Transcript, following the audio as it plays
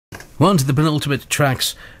One of the penultimate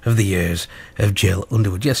tracks of the years of Jill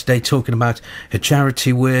Underwood. Yesterday, talking about her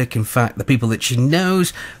charity work, in fact, the people that she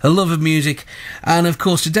knows, her love of music. And, of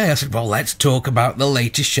course, today I said, well, let's talk about the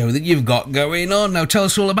latest show that you've got going on. Now, tell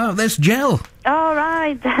us all about this, Jill. All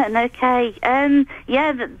right, then, OK. The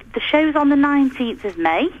show's on the 19th of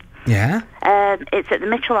May. Yeah? It's at the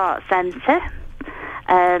Mitchell Arts Centre.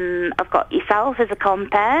 I've got yourself as a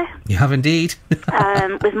compere. You have indeed.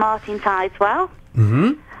 With Martin Tideswell.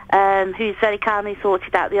 Mm-hmm. Who's very kindly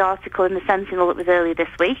sorted out the article in the Sentinel that was earlier this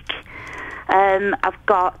week. I've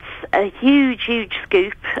got a huge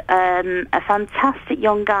scoop, a fantastic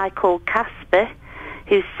young guy called Casper,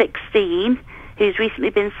 who's 16, who's recently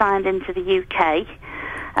been signed into the UK,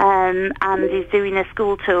 and he's doing a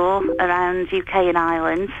school tour around UK and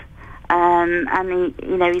Ireland. And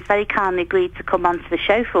he's very kindly agreed to come onto the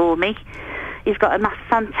show for me. He's got a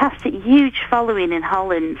fantastic, huge following in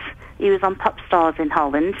Holland. He was on Pop Stars in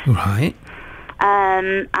Holland. Right.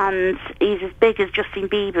 And he's as big as Justin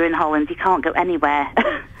Bieber in Holland. He can't go anywhere.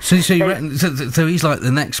 So he's like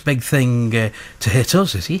the next big thing to hit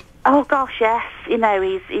us, is he? Oh gosh, yes.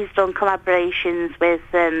 He's done collaborations with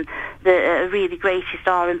a really greatest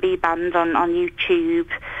R&B band on YouTube.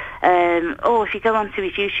 If you go onto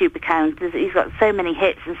his YouTube account, he's got so many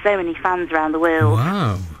hits and so many fans around the world.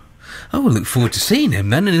 Wow. Oh, we'll look forward to seeing him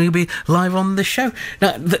then, and he'll be live on the show.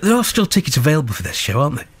 Now, there are still tickets available for this show,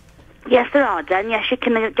 aren't there? Yes, there are, Dan. Yes, you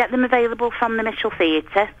can get them available from the Mitchell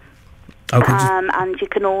Theatre. Okay. And you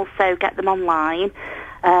can also get them online.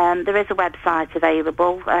 There is a website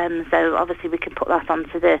available, so obviously we can put that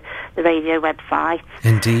onto the radio website.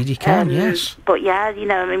 Indeed, you can, yes. But yeah,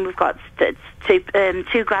 we've got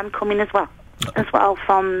 £2,000 coming as well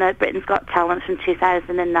from Britain's Got Talent from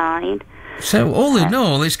 2009. So, all in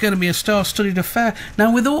all, it's going to be a star-studded affair.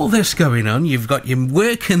 Now, with all this going on, you've got your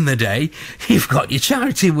work in the day, you've got your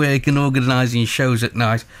charity work and organising shows at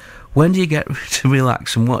night. When do you get to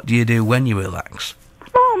relax, and what do you do when you relax?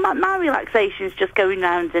 Well, my relaxation is just going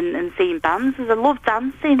round and seeing bands. I love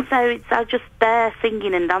dancing, so I'm just there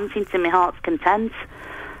singing and dancing to my heart's content.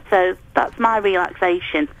 So that's my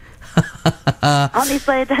relaxation.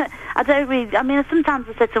 Honestly, I don't really... I mean, sometimes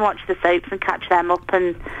I sit and watch the soaps and catch them up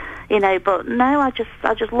and... but no, I just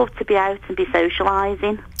love to be out and be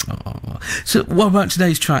socialising. Oh. So what about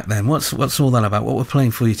today's track then? What's all that about? What we're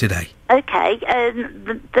playing for you today? Okay,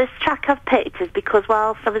 this track I've picked is because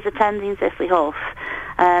whilst I was attending Cicely Huff,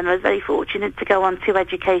 I was very fortunate to go on 2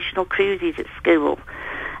 educational cruises at school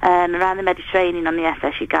around the Mediterranean on the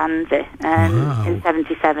SS Uganda in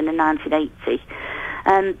 77 and 1980.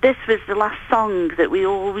 This was the last song that we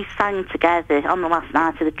always sang together on the last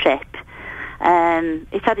night of the trip.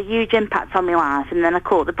 It had a huge impact on my life, and then I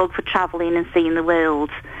caught the bug for travelling and seeing the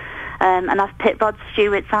world. And I've picked Rod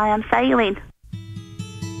Stewart's I Am Sailing.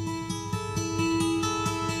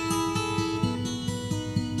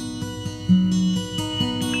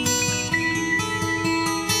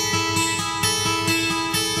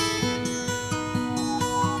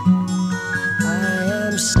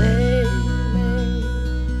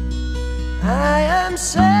 I am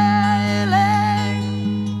sailing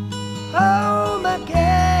home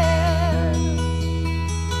again,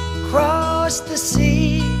 across the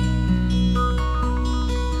sea.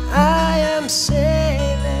 I am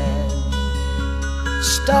sailing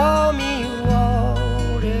stormy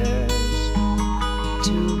waters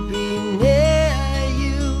to be near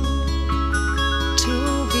you, to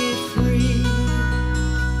be free.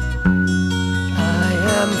 I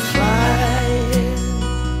am flying,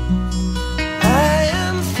 I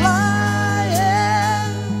am flying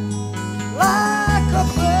like a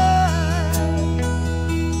bird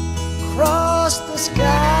across the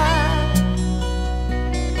sky.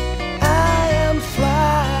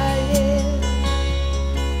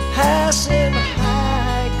 Passing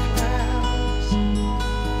high clouds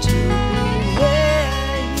to be near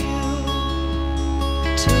you,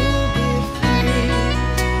 to be free.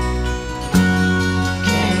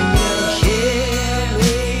 Can you hear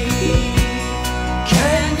me?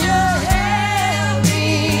 Can you hear me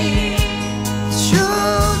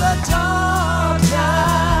through the dark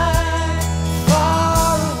night,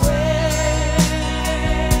 far away?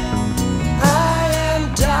 I am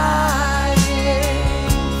dying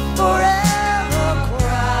forever.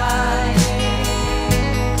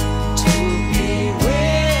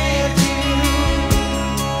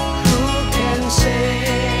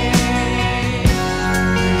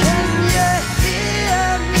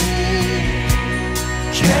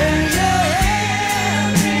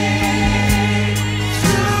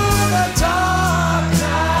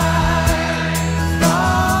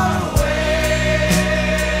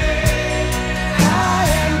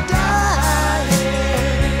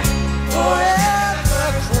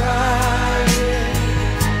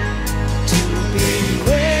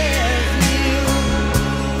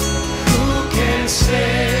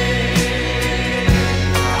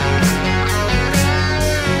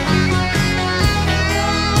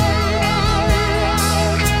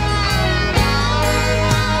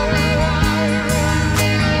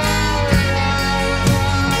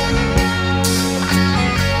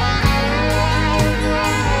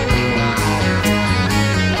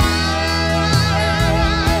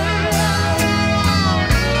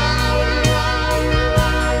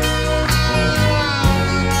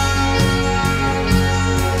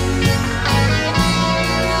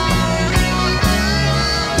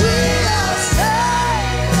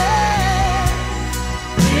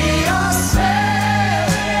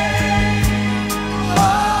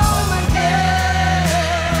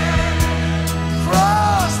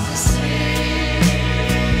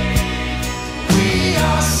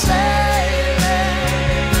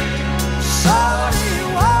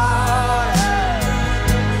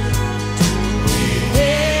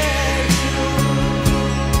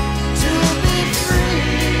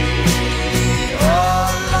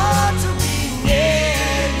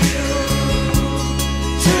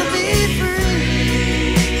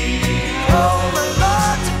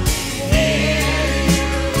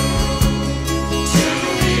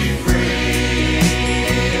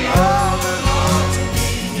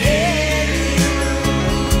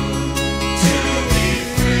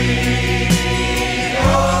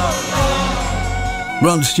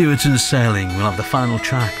 Rod Stewart and Sailing will have the final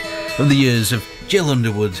track of the years of Jill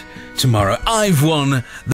Underwood tomorrow. I've won